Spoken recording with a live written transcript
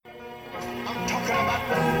talking about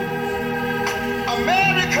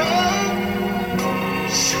America,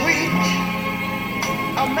 sweet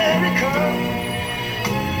America.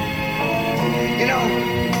 You know,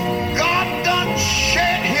 God done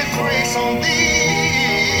shed his grace on thee.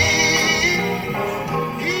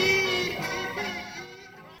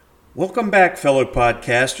 Welcome back, fellow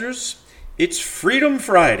podcasters. It's Freedom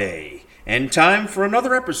Friday, and time for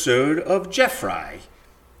another episode of Jeff Fry,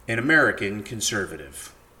 an American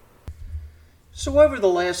conservative. So over the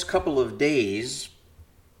last couple of days,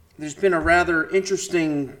 there's been a rather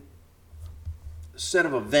interesting set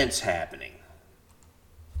of events happening.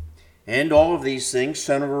 And all of these things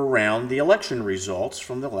center around the election results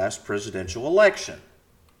from the last presidential election.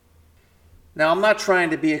 Now, I'm not trying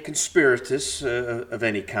to be a conspiratist of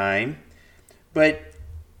any kind, but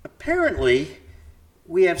apparently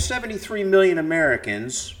we have 73 million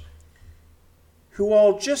Americans who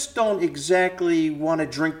all just don't exactly want to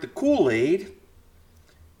drink the Kool-Aid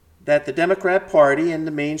that the Democrat Party and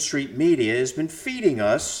the mainstream media has been feeding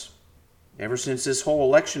us ever since this whole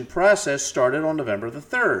election process started on November the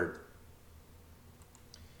 3rd.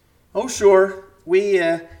 Oh, sure, we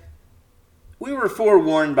were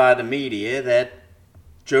forewarned by the media that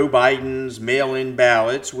Joe Biden's mail-in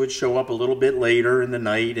ballots would show up a little bit later in the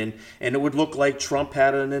night, and it would look like Trump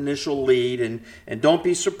had an initial lead. And don't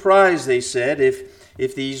be surprised, they said,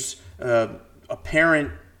 if these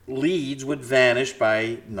apparent leads would vanish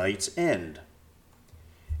by night's end.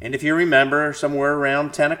 And if you remember, somewhere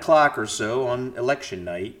around 10 o'clock or so on election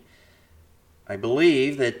night, I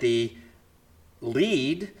believe that the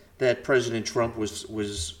lead that President Trump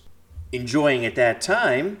was enjoying at that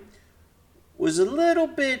time was a little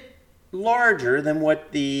bit larger than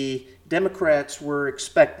what the Democrats were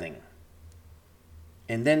expecting.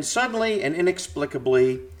 And then suddenly and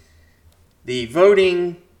inexplicably, the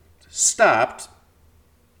voting stopped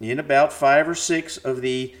in about 5 or 6 of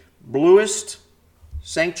the bluest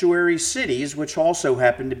sanctuary cities, which also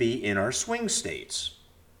happen to be in our swing states.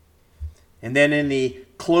 And then in the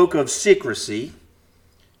cloak of secrecy,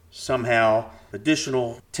 somehow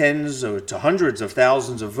additional tens to hundreds of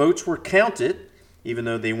thousands of votes were counted, even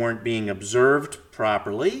though they weren't being observed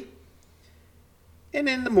properly. And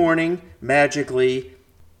in the morning, magically,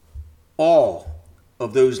 all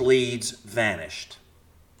of those leads vanished.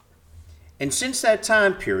 And since that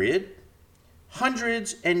time period,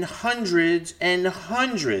 hundreds and hundreds and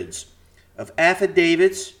hundreds of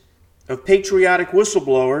affidavits of patriotic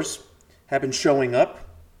whistleblowers have been showing up.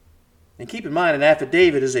 And keep in mind, an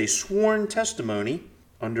affidavit is a sworn testimony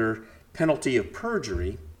under penalty of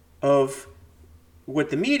perjury of what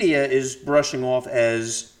the media is brushing off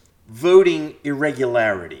as voting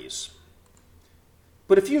irregularities.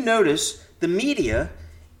 But if you notice, the media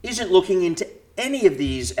isn't looking into any of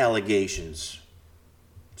these allegations,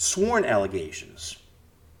 sworn allegations.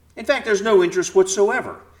 In fact, there's no interest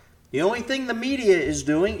whatsoever. The only thing the media is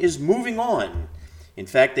doing is moving on. In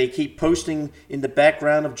fact, they keep posting in the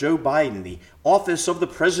background of Joe Biden, the office of the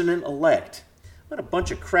president-elect. What a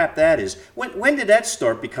bunch of crap that is. When did that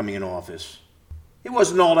start becoming an office? It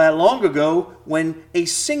wasn't all that long ago when a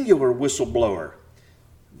singular whistleblower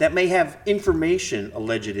that may have information,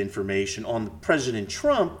 alleged information, on President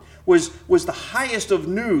Trump was the highest of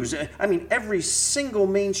news. I mean, every single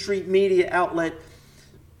mainstream media outlet,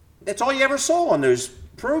 that's all you ever saw on those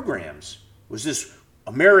programs, was this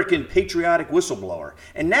American patriotic whistleblower.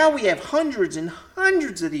 And now we have hundreds and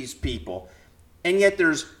hundreds of these people, and yet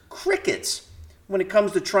there's crickets when it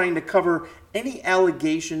comes to trying to cover any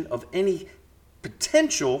allegation of any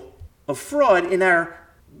potential of fraud in our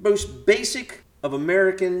most basic of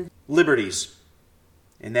American liberties,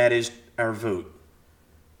 and that is our vote.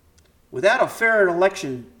 Without a fair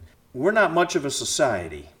election, we're not much of a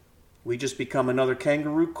society. We just become another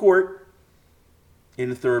kangaroo court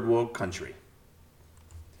in a third world country.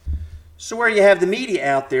 So where you have the media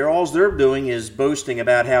out there, all they're doing is boasting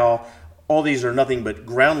about how all these are nothing but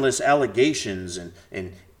groundless allegations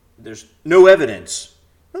and there's no evidence.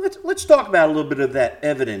 Well, let's talk about a little bit of that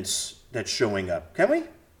evidence that's showing up, can we?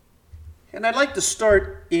 And I'd like to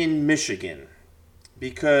start in Michigan,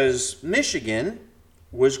 because Michigan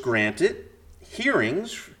was granted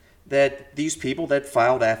hearings that these people that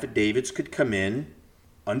filed affidavits could come in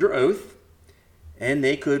under oath, and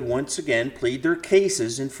they could once again plead their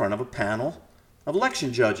cases in front of a panel of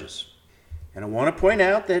election judges. And I want to point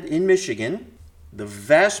out that in Michigan, the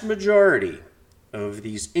vast majority of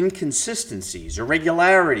these inconsistencies,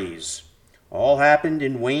 irregularities, all happened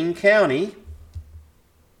in Wayne County,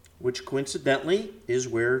 which coincidentally is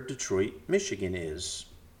where Detroit, Michigan is.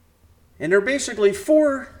 And there are basically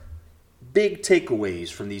 4 big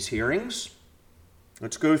takeaways from these hearings.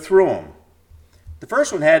 Let's go through them. The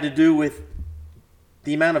first one had to do with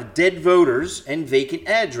the amount of dead voters and vacant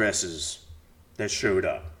addresses that showed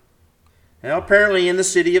up. Now, apparently in the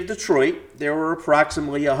city of Detroit, there were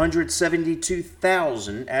approximately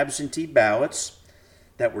 172,000 absentee ballots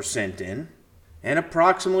that were sent in, and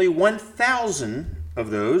approximately 1,000 of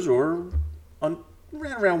those, or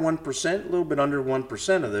right around 1%, a little bit under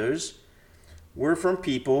 1% of those, were from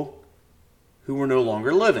people who were no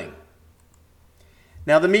longer living.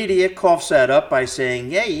 Now, the media coughs that up by saying,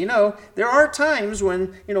 hey, there are times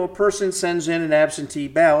when, a person sends in an absentee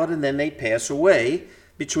ballot and then they pass away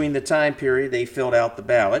between the time period they filled out the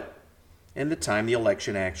ballot and the time the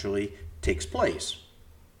election actually takes place.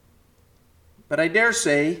 But I dare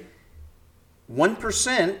say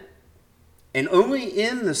 1%, and only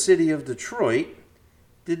in the city of Detroit,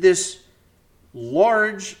 did this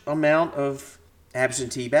large amount of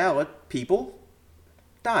absentee ballot people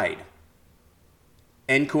died.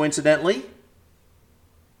 And coincidentally,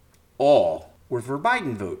 all were for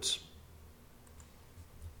Biden votes.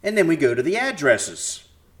 And then we go to the addresses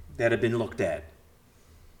that have been looked at.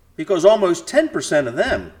 Because almost 10% of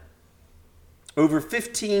them, over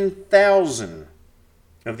 15,000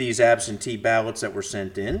 of these absentee ballots that were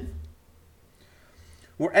sent in,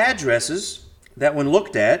 were addresses that, when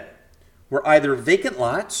looked at, were either vacant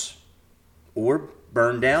lots or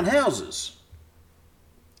burned down houses.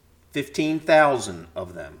 15,000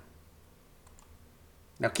 of them.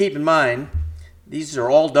 Now keep in mind, these are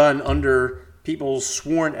all done under people's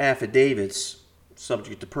sworn affidavits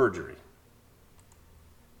subject to perjury.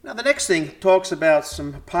 Now the next thing talks about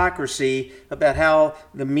some hypocrisy about how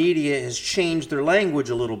the media has changed their language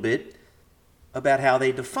a little bit about how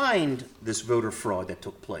they defined this voter fraud that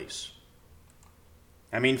took place.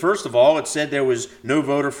 First of all, it said there was no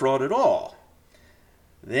voter fraud at all.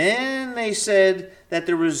 Then they said that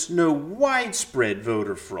there was no widespread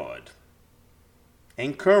voter fraud.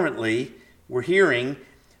 And currently, we're hearing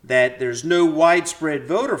that there's no widespread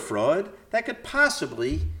voter fraud that could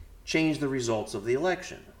possibly change the results of the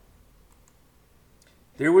election.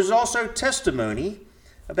 There was also testimony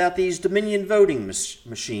about these Dominion voting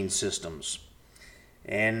machine systems.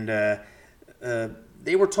 And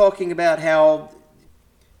they were talking about how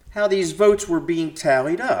these votes were being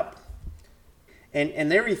tallied up.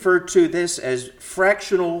 And they referred to this as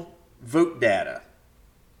fractional vote data.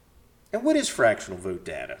 And what is fractional vote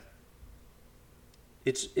data?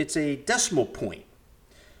 It's a decimal point.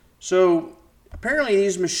 So apparently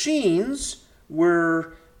these machines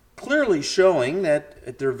were clearly showing that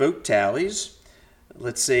at their vote tallies,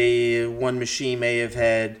 let's say one machine may have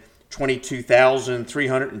had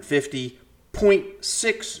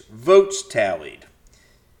 22,350.6 votes tallied.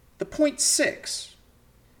 The 0.6,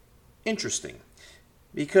 interesting,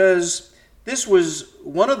 because this was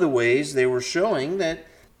one of the ways they were showing that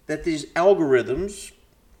these algorithms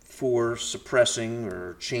for suppressing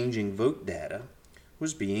or changing vote data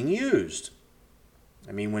was being used.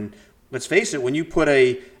 Let's face it, when you put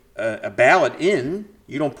a ballot in,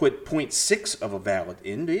 you don't put 0.6 of a ballot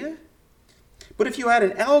in, do you? But if you had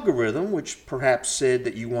an algorithm which perhaps said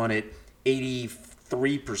that you wanted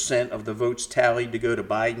 83% of the votes tallied to go to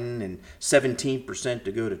Biden and 17%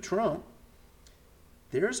 to go to Trump,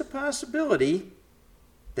 there's a possibility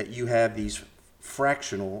that you have these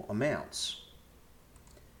fractional amounts.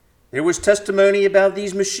 There was testimony about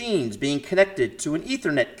these machines being connected to an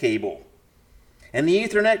Ethernet cable. And the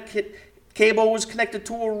Ethernet cable was connected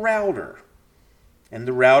to a router. And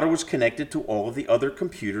the router was connected to all of the other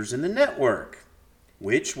computers in the network,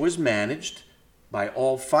 which was managed by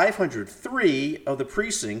all 503 of the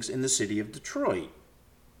precincts in the city of Detroit.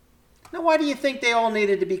 Now, why do you think they all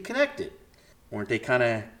needed to be connected? Weren't they kind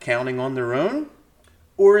of counting on their own?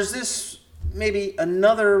 Or is this maybe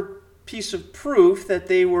another piece of proof that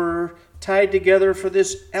they were tied together for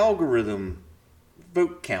this algorithm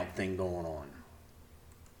vote count thing going on?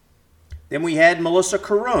 Then we had Melissa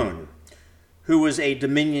Carone, who was a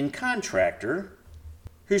Dominion contractor,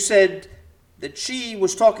 who said that she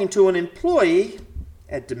was talking to an employee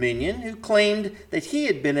at Dominion who claimed that he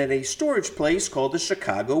had been at a storage place called the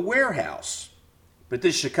Chicago Warehouse. But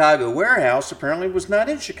this Chicago Warehouse apparently was not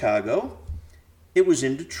in Chicago. It was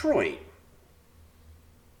in Detroit.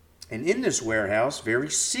 And in this warehouse, very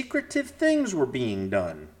secretive things were being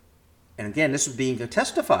done. And again, this was being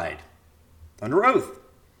testified under oath.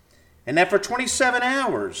 And that for 27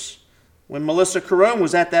 hours, when Melissa Carone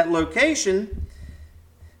was at that location,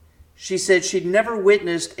 she said she'd never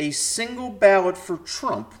witnessed a single ballot for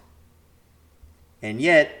Trump. And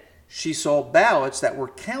yet, she saw ballots that were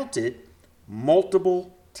counted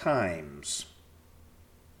multiple times.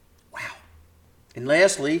 Wow. And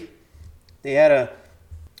lastly, they had a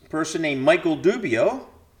person named Michael Dubio,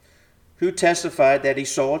 who testified that he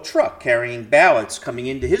saw a truck carrying ballots coming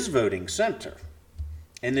into his voting center.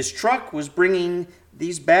 And this truck was bringing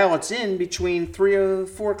these ballots in between 3 or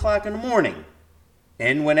 4 o'clock in the morning.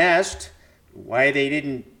 And when asked why they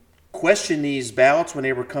didn't question these ballots when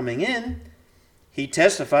they were coming in, he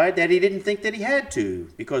testified that he didn't think that he had to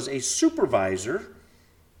because a supervisor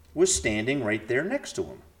was standing right there next to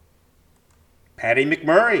him. Patty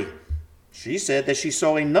McMurray, she said that she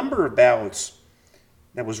saw a number of ballots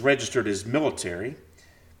that was registered as military,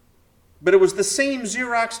 but it was the same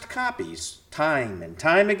Xeroxed copies, time and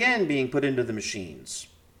time again, being put into the machines.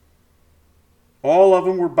 All of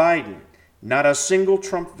them were Biden, not a single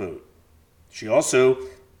Trump vote. She also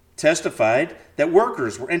testified that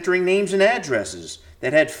workers were entering names and addresses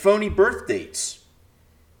that had phony birth dates.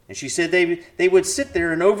 And she said they would sit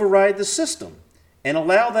there and override the system and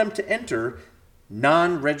allow them to enter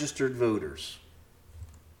non-registered voters.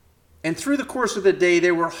 And through the course of the day,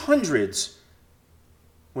 there were hundreds,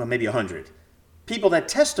 well, maybe 100, people that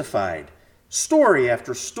testified, story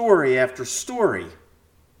after story after story.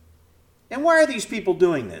 And why are these people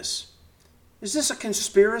doing this? Is this a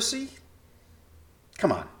conspiracy?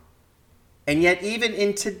 Come on. And yet, even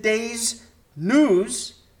in today's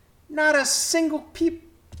news, not a single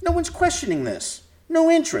no one's questioning this. No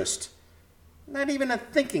interest. Not even a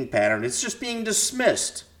thinking pattern. It's just being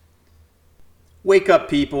dismissed. Wake up,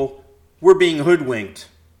 people. We're being hoodwinked.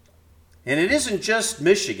 And it isn't just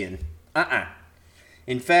Michigan.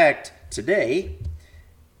 In fact, today,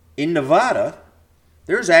 in Nevada,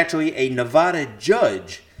 there's actually a Nevada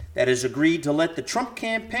judge that has agreed to let the Trump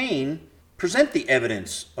campaign present the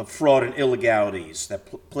evidence of fraud and illegalities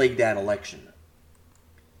that plagued that election.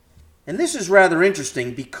 And this is rather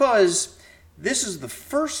interesting because this is the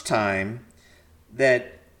first time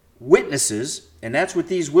that witnesses, and that's what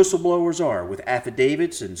these whistleblowers are, with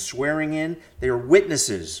affidavits and swearing in, they are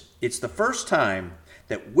witnesses. It's the first time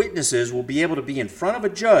that witnesses will be able to be in front of a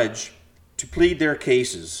judge to plead their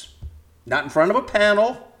cases. Not in front of a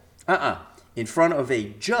panel, in front of a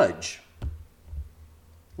judge.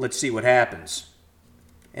 Let's see what happens.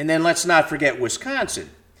 And then let's not forget Wisconsin,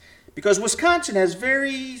 because Wisconsin has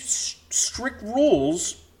very strict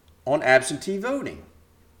rules on absentee voting.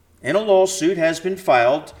 And a lawsuit has been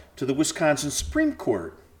filed to the Wisconsin Supreme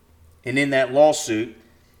Court. And in that lawsuit,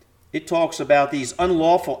 it talks about these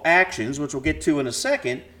unlawful actions, which we'll get to in a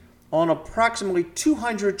second, on approximately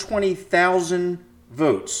 220,000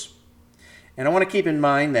 votes. And I want to keep in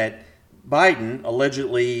mind that Biden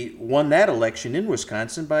allegedly won that election in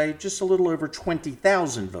Wisconsin by just a little over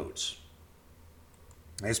 20,000 votes.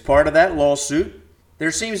 As part of that lawsuit,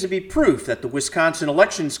 there seems to be proof that the Wisconsin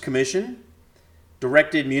Elections Commission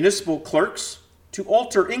directed municipal clerks to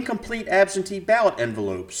alter incomplete absentee ballot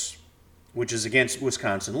envelopes, which is against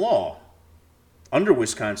Wisconsin law. Under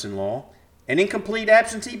Wisconsin law, an incomplete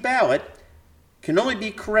absentee ballot can only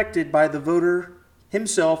be corrected by the voter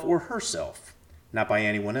himself or herself, not by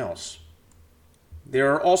anyone else.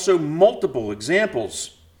 There are also multiple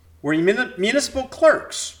examples where municipal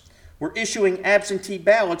clerks were issuing absentee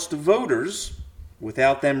ballots to voters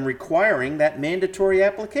without them requiring that mandatory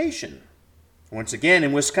application. Once again,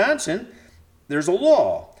 in Wisconsin, there's a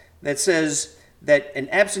law that says that an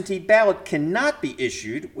absentee ballot cannot be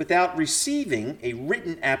issued without receiving a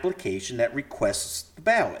written application that requests the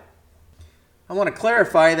ballot. I want to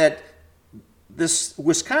clarify that this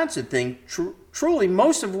Wisconsin thing, truly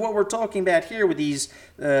most of what we're talking about here with these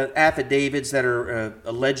affidavits that are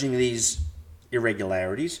alleging these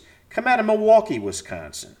irregularities come out of Milwaukee,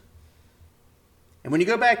 Wisconsin. And when you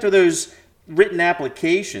go back to those written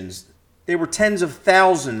applications, there were tens of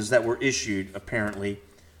thousands that were issued, apparently,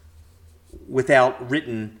 without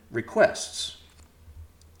written requests.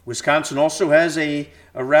 Wisconsin also has a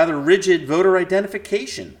rather rigid voter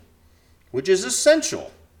identification, which is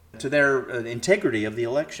essential to their integrity of the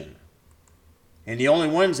election. And the only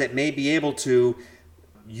ones that may be able to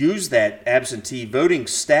use that absentee voting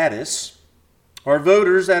status are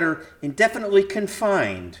voters that are indefinitely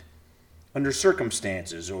confined under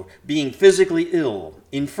circumstances, or being physically ill,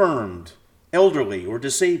 infirmed, elderly, or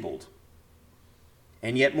disabled.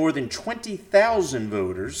 And yet more than 20,000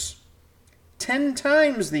 voters, 10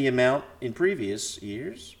 times the amount in previous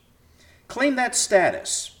years, claim that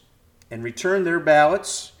status and return their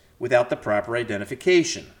ballots without the proper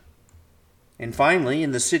identification. And finally,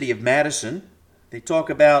 in the city of Madison, they talk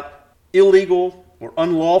about illegal or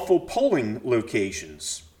unlawful polling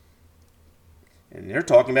locations. And they're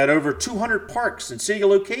talking about over 200 parks and city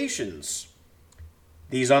locations.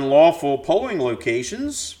 These unlawful polling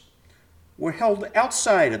locations were held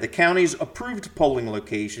outside of the county's approved polling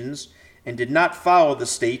locations and did not follow the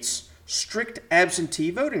state's strict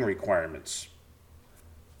absentee voting requirements.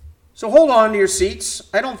 So hold on to your seats.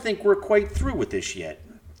 I don't think we're quite through with this yet.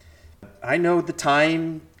 I know the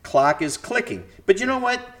time clock is clicking, but you know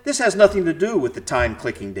what? This has nothing to do with the time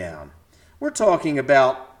clicking down. We're talking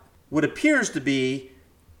about what appears to be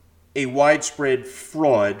a widespread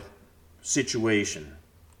fraud situation.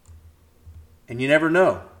 And you never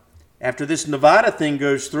know. After this Nevada thing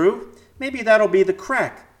goes through, maybe that'll be the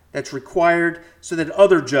crack that's required so that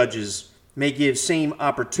other judges may give same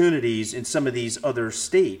opportunities in some of these other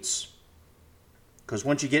states. Because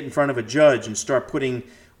once you get in front of a judge and start putting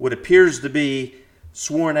what appears to be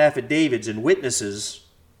sworn affidavits and witnesses,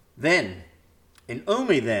 then, and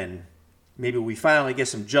only then, maybe we finally get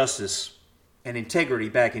some justice and integrity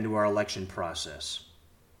back into our election process.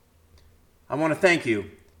 I want to thank you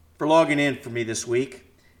for logging in for me this week,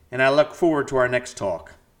 and I look forward to our next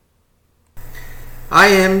talk. I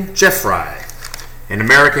am Jeff Fry, an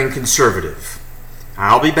American conservative.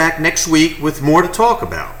 I'll be back next week with more to talk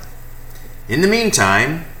about. In the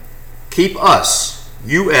meantime, keep us,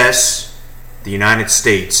 U.S., the United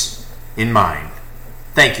States, in mind.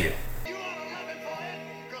 Thank you.